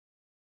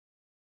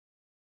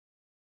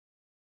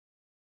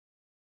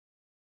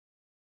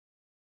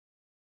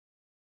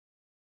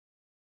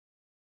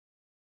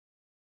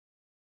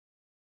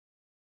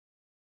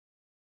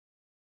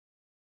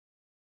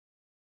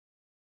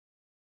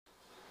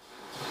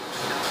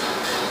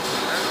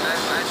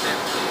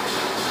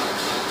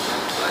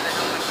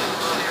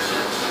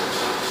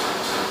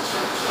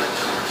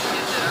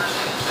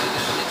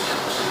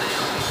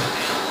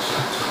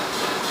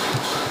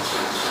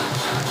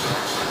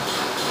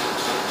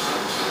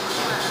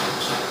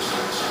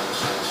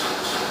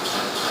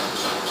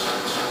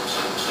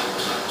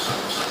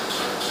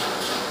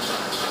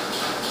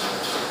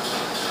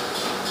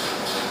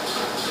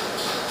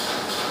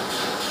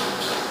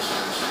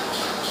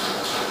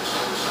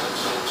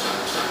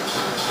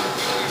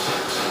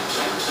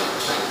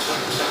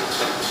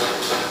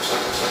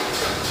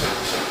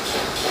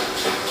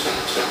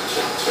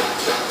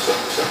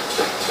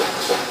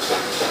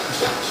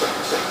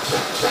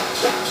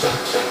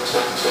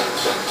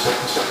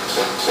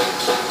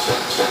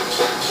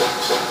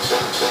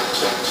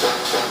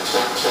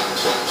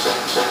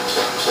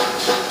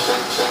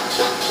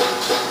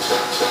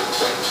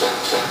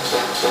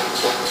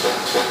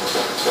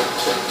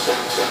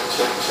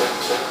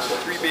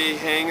Bay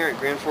hangar at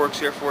Grand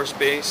Forks Air Force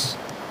Base.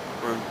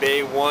 We're in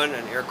Bay 1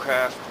 on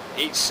aircraft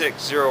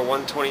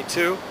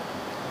 860122.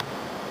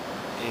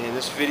 And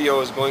this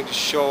video is going to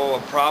show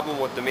a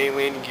problem with the main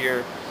landing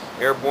gear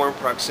airborne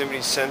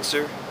proximity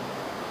sensor,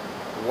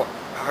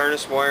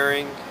 harness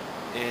wiring,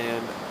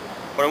 and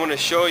what I'm going to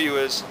show you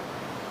is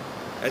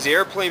as the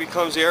airplane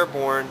becomes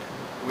airborne,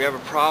 we have a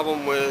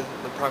problem with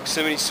the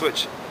proximity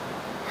switch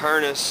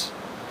harness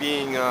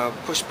being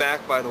pushed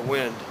back by the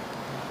wind.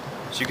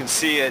 As you can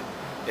see, it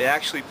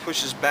actually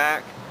pushes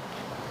back,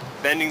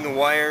 bending the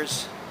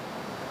wires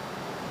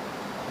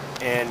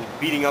and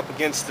beating up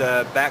against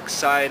the back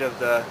side of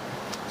the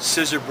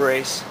scissor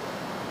brace.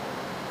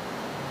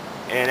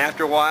 And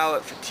after a while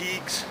it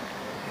fatigues,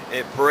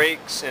 it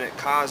breaks, and it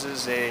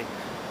causes a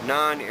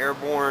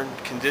non-airborne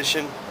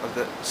condition of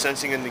the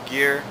sensing in the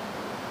gear,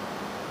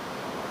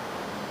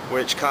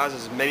 which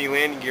causes many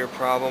landing gear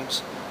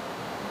problems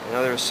and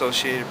other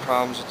associated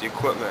problems with the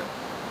equipment.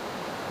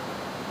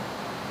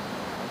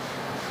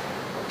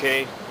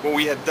 Okay, what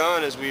we have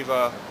done is we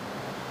got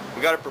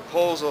a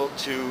proposal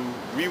to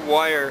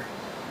rewire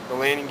the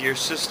landing gear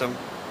system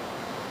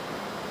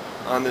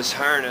on this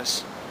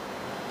harness,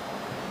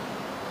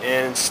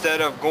 and instead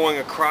of going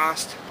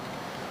across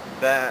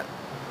that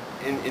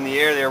in the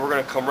air there, we're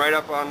going to come right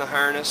up on the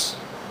harness.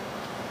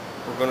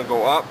 We're going to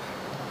go up,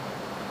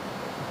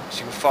 so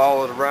you can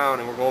follow it around,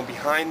 and we're going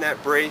behind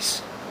that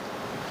brace,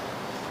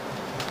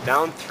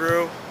 down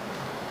through,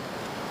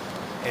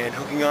 and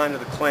hooking onto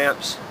the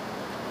clamps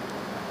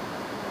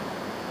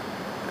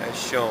as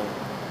shown.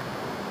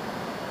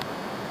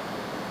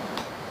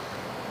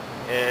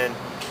 And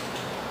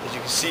as you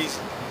can see,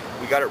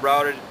 we got it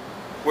routed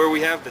where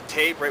we have the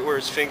tape, right where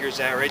his finger's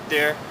at, right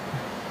there.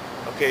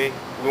 Okay,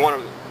 we want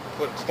to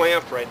put a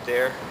clamp right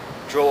there,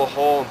 drill a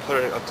hole and put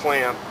a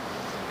clamp,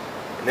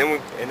 and then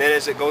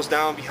as it goes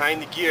down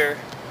behind the gear,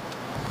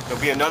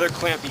 there'll be another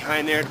clamp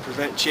behind there to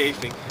prevent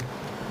chafing.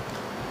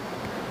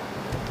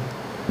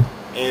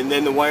 And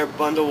then the wire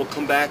bundle will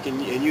come back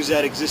and use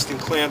that existing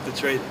clamp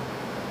that's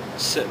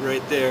sitting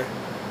right there.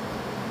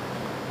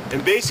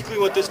 And basically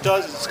what this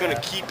does is it's going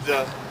to keep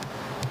the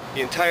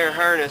entire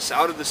harness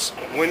out of the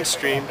wind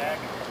stream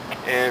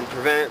and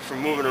prevent it from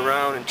moving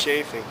around and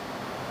chafing.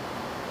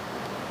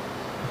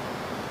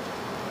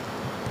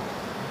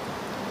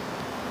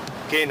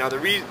 Okay, now the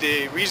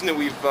reason that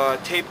we've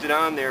taped it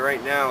on there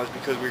right now is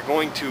because we're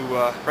going to,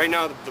 right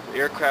now the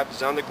aircraft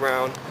is on the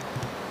ground,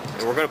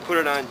 and we're going to put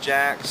it on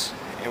jacks,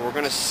 and we're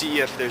going to see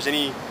if there's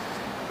any,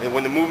 and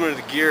when the movement of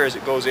the gear as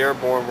it goes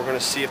airborne, we're going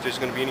to see if there's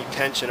going to be any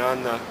tension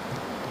on the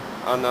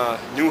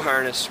new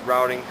harness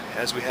routing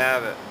as we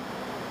have it.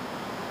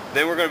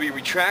 Then we're going to be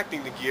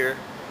retracting the gear,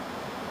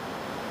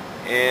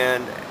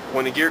 and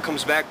when the gear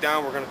comes back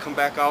down, we're going to come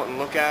back out and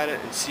look at it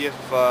and see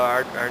if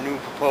our new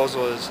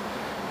proposal is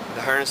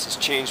the harness has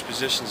changed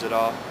positions at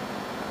all.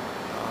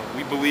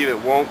 We believe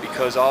it won't,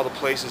 because all the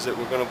places that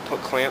we're going to put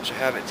clamps or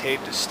have it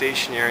taped is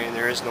stationary and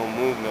there is no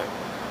movement.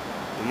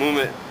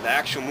 The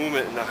actual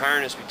movement in the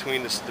harness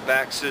between the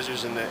back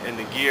scissors and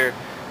the gear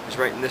is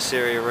right in this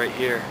area right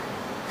here.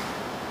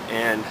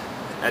 And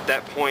at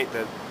that point,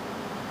 the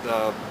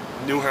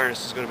new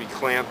harness is going to be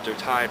clamped or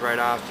tied right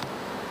off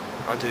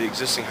onto the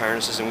existing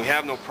harnesses, and we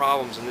have no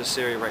problems in this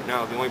area right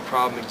now. The only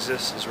problem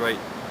exists is right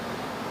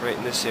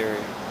in this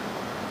area.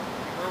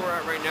 Where we're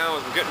at right now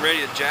is we're getting ready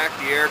to jack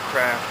the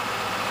aircraft.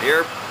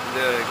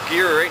 The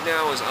gear right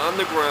now is on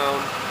the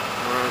ground.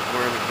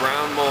 We're in the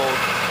ground mode,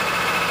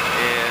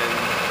 and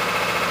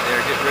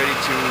they're getting ready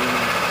to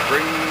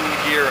bring the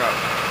gear up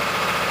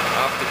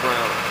off the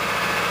ground.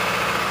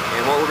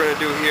 And what we're going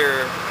to do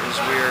here is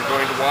we're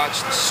going to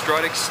watch the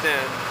strut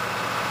extend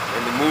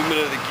and the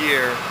movement of the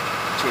gear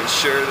to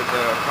ensure that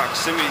the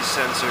proximity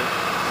sensor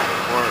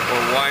or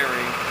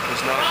wiring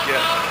does not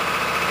get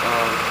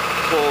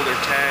pulled or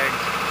tagged.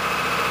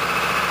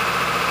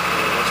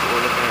 And that's what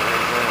we're looking at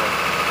right now.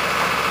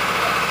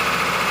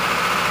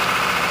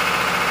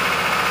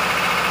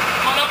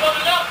 On up on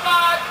the left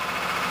side.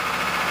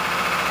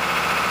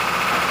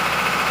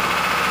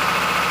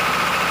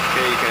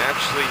 Okay, you can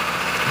actually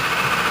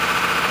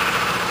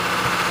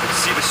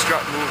see the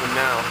strut moving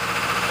now.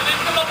 And then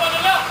come up on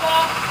the left,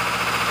 Paul.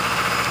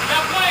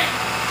 Left wing.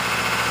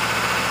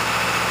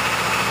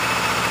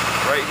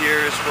 Right here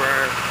is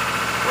where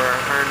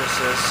our harness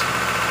is,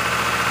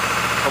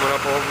 coming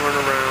up over and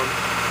around.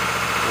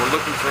 We're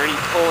looking for any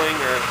pulling,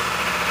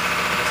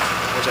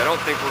 which I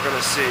don't think we're going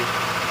to see.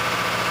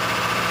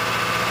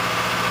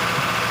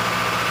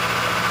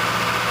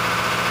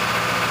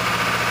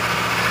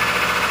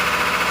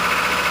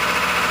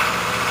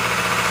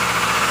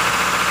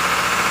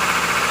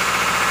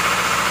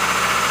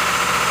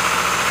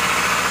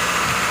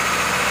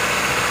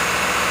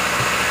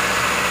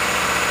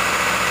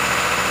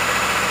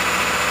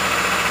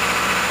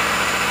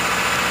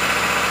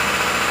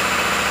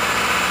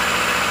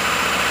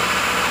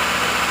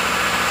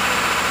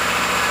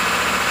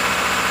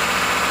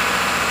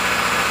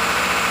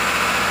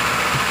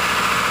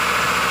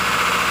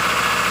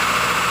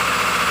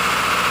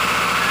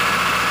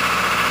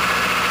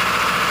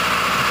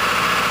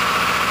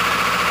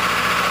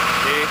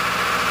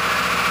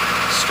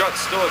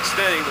 strut's still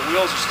extending, the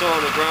wheels are still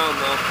on the ground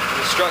though. And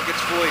the strut gets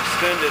fully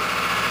extended.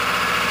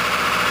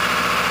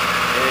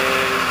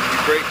 And we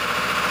brake.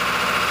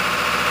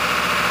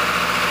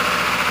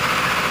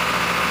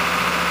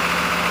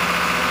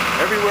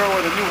 Everywhere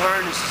where the new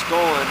harness is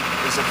going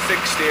is a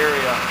fixed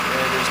area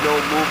and there's no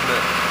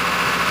movement.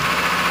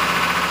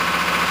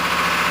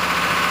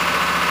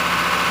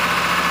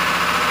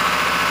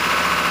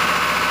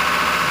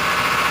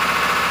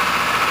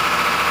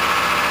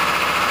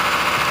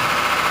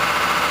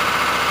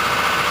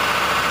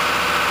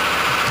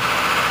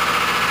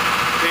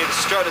 Okay, the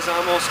strut is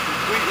almost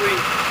completely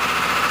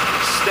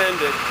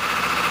extended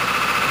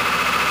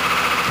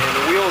and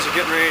the wheels are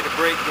getting ready to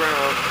break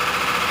ground.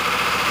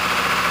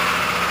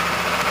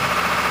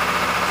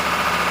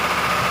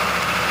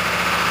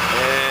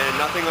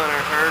 Nothing on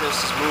our harness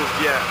has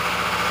moved yet.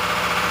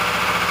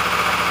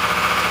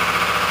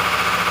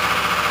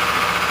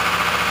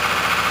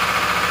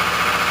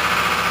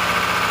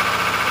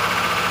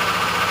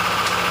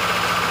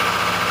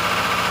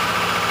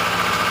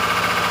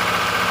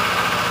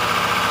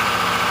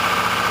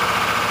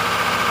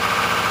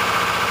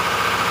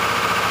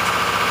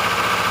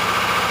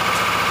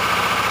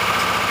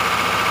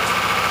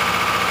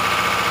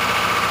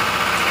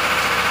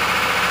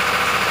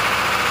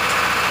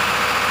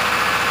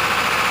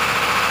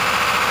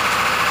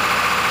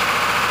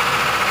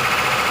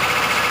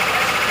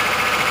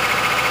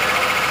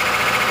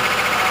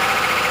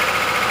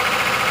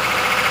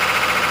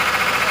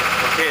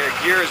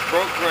 Gear has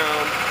broke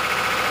ground.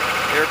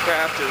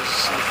 Aircraft is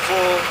in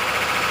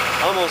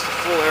almost a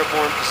full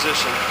airborne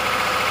position.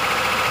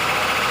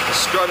 The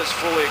strut is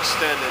fully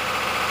extended.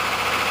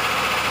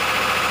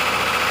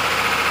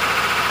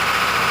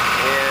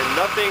 And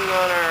nothing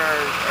on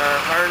our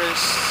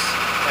harness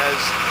has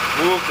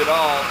moved at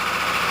all.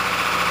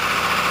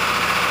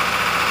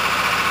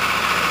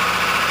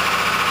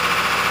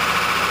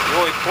 The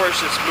only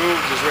portion that's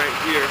moved is right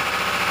here.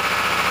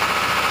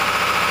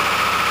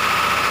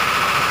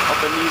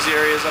 In these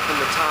areas up in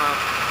the top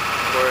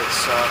where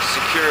it's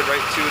secured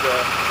right to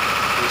the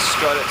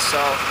strut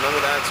itself. None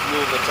of that's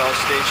moved, it's all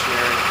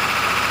stationary.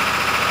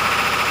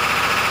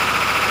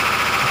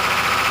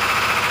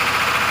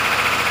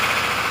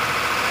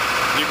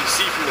 You can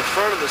see from the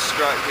front of the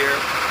strut here,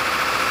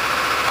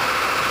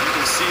 you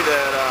can see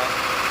that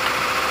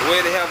the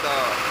way they have the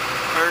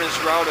harness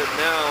routed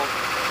now,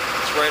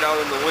 it's right out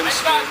in the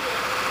windscreen.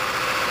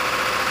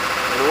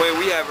 And the way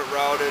we have it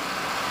routed,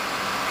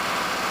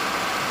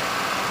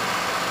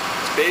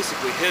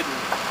 basically hidden.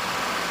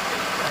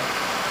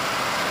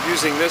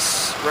 Using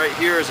this right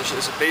here as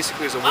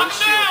basically as a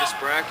windshield, this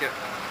bracket.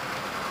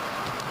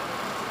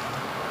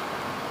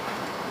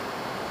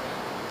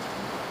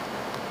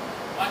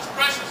 Watch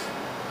precious.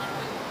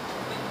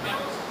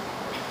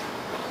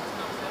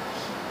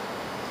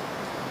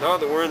 Now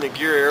that we're in the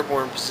gear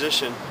airborne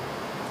position,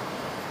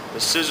 the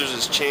scissors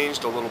has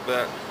changed a little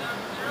bit.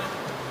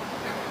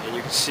 And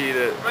you can see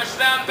that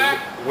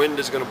the wind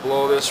is going to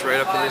blow this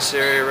right up in this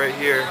area right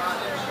here.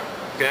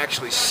 You can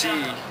actually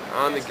see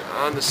on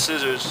the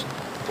scissors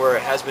where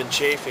it has been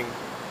chafing.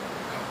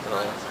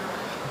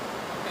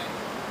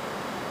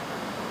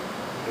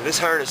 This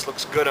harness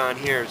looks good on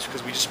here. It's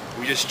because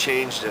we just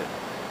changed it.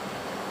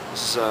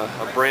 This is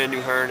a brand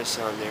new harness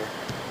on there.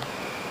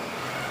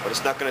 But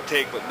it's not going to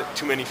take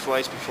too many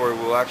flights before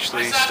we'll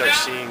actually start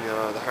seeing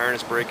the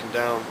harness breaking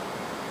down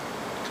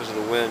because of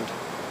the wind.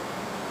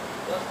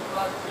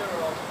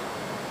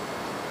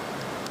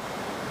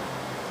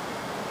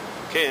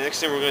 Okay, the next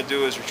thing we're going to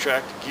do is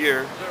retract the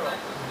gear.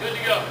 Good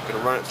to go. We're going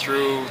to run it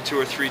through 2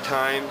 or 3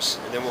 times,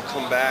 and then we'll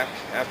come back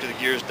after the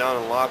gear is down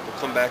and locked. We'll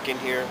come back in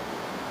here,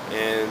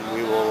 and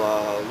we will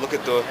look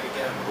at the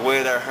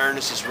way that our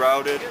harness is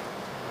routed,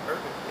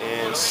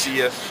 and see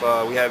if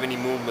we have any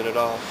movement at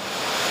all.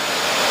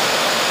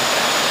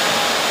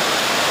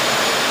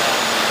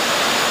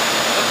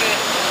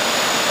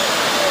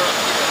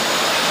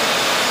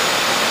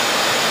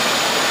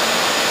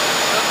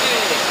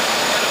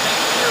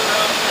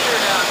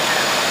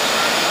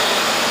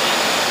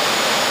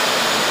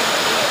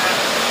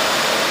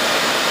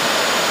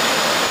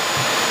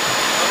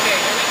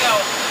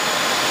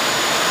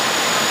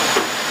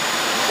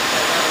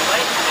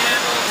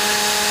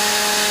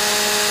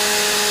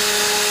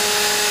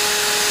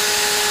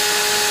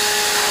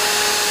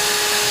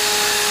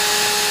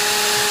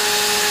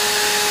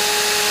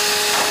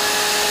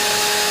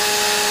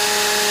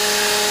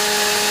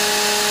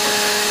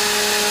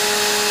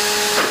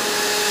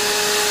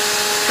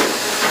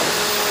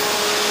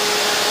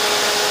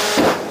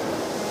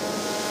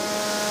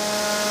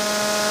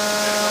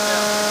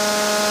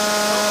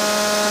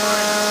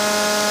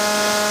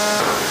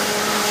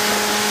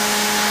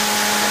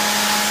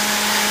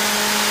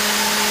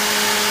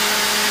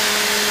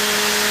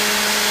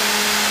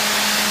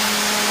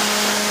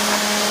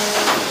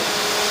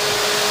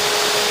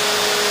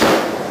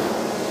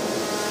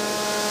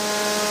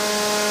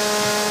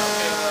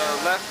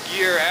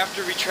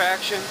 After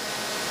retraction,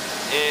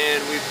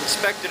 and we've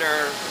inspected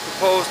our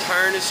proposed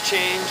harness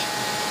change,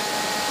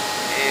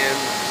 and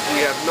we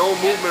We have no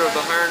movement of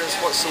the harness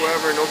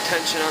whatsoever, no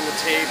tension on the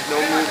tape,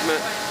 no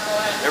movement.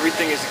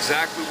 Everything is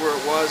exactly where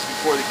it was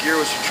before the gear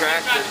was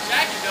retracted.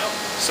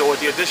 So with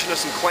the addition of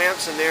some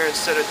clamps in there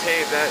instead of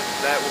tape, that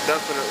will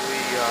definitely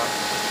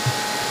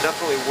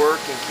work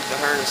and keep the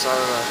harness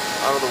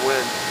out of the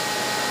wind.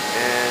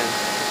 And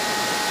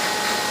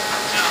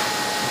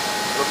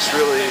looks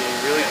really,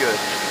 really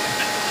good.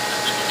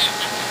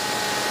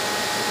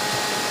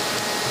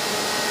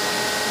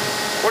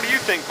 What do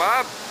you think,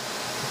 Bob?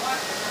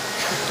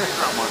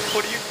 Not much.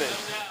 What do you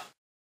think?